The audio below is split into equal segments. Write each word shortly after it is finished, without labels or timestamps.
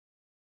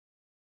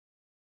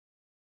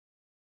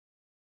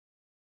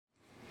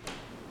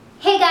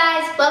Hey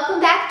guys, welcome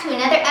back to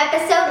another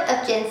episode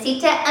of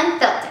Jencita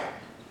Unfiltered.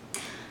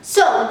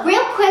 So,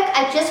 real quick,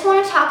 I just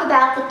want to talk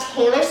about the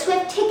Taylor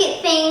Swift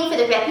ticket thing for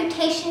the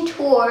Reputation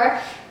tour.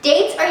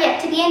 Dates are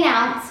yet to be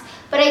announced,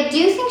 but I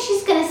do think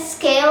she's going to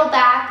scale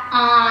back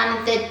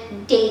on the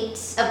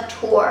dates of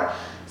tour.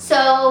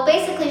 So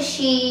basically,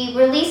 she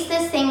released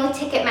this thing with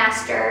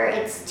Ticketmaster.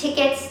 It's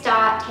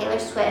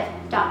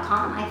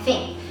tickets.taylorswift.com, I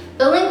think.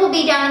 The link will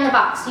be down in the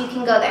box, so you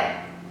can go there.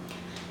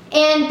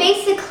 And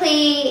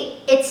basically,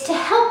 it's to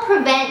help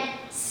prevent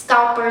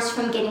scalpers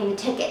from getting the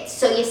tickets.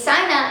 So you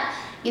sign up,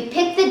 you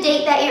pick the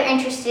date that you're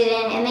interested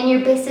in, and then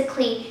you're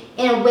basically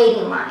in a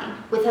waiting line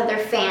with other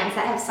fans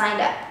that have signed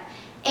up.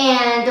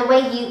 And the way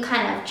you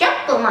kind of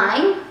jump the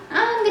line,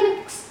 I'm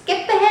gonna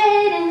skip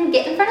ahead and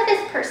get in front of this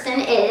person,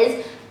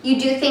 is you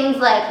do things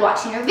like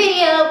watching her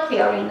video,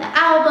 pre-ordering the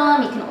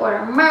album, you can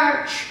order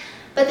merch.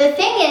 But the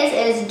thing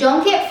is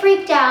don't get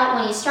freaked out.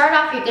 When you start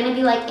off, you're gonna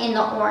be like in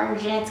the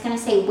orange and it's gonna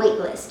say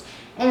waitlist.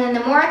 And then the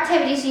more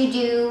activities you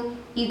do,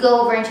 you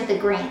go over into the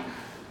green.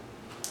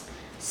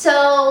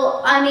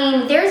 So, I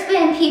mean, there's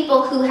been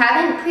people who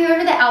haven't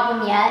pre-ordered the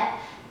album yet,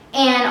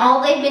 and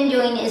all they've been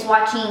doing is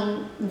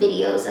watching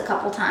videos a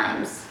couple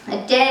times a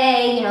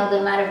day. You know,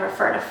 they might have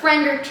referred a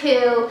friend or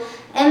two,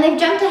 and they've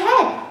jumped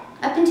ahead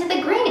up into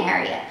the green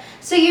area.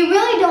 So you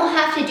really don't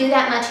have to do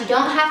that much. You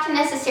don't have to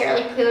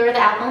necessarily pre-order the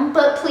album,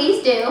 but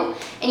please do.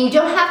 And you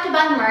don't have to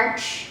buy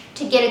merch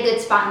to get a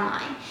good spot in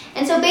line.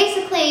 And so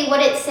basically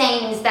what it's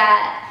saying is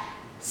that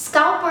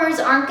scalpers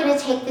aren't going to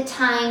take the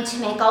time to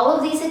make all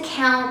of these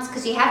accounts,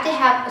 because you have to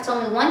have, it's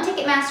only one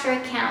Ticketmaster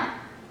account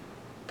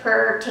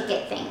per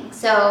ticket thing.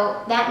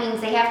 So that means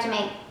they have to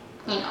make,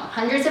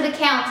 hundreds of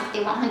accounts if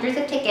they want hundreds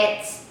of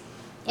tickets.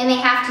 And they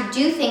have to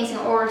do things in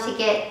order to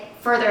get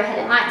further ahead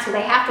in line. So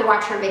they have to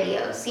watch her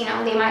videos. They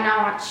might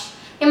not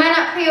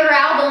pre-order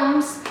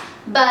albums,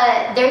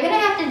 but they're gonna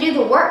have to do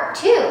the work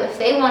too if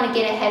they want to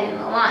get ahead in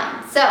the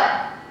line. So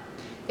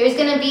there's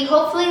gonna be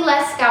hopefully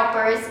less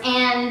scalpers,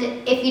 and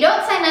if you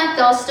don't sign up,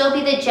 there'll still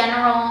be the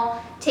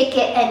general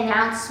ticket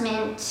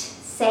announcement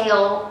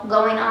sale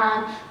going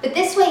on. But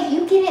this way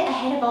you get it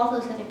ahead of all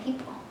those other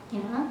people,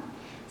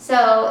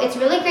 So it's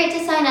really great to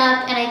sign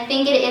up, and I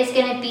think it is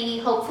gonna be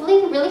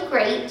hopefully really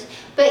great.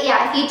 But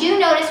yeah, if you do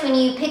notice when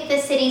you pick the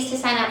cities to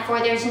sign up for,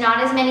 there's not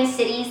as many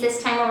cities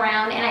this time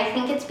around, and I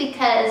think it's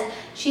because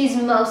she's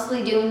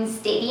mostly doing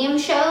stadium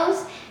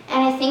shows,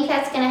 and I think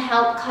that's going to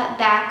help cut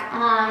back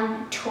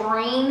on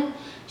touring.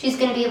 She's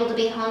going to be able to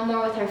be home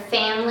more with her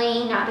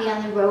family, not be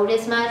on the road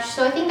as much.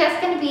 So I think that's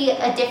going to be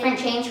a different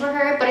change for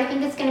her, but I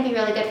think it's going to be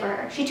really good for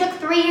her. She took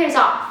 3 years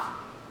off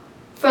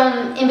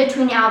from in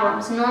between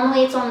albums.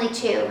 Normally it's only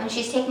 2, and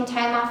she's taking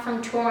time off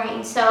from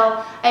touring.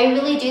 So I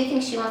really do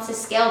think she wants to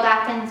scale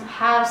back and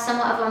have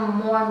somewhat of a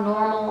more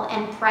normal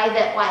and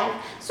private life.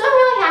 So I'm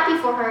really happy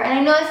for her, and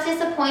I know it's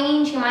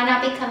disappointing she might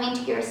not be coming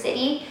to your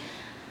city,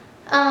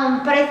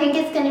 but I think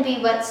it's going to be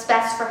what's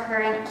best for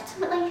her, and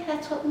ultimately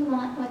that's what we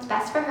want, what's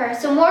best for her.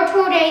 So more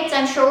tour dates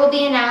I'm sure will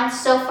be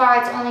announced. So far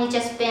it's only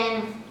just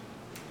been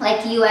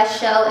like US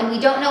show, and we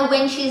don't know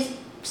when she's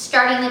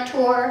starting the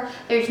tour.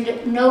 There's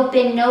been no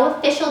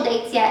official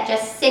dates yet,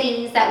 just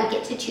cities that we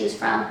get to choose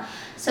from.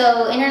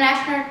 So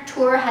international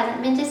tour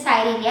hasn't been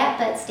decided yet,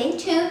 but stay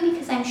tuned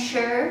because I'm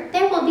sure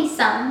there will be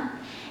some.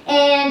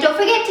 And don't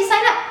forget to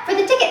sign up for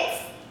the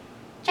tickets.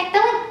 Check the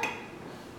link.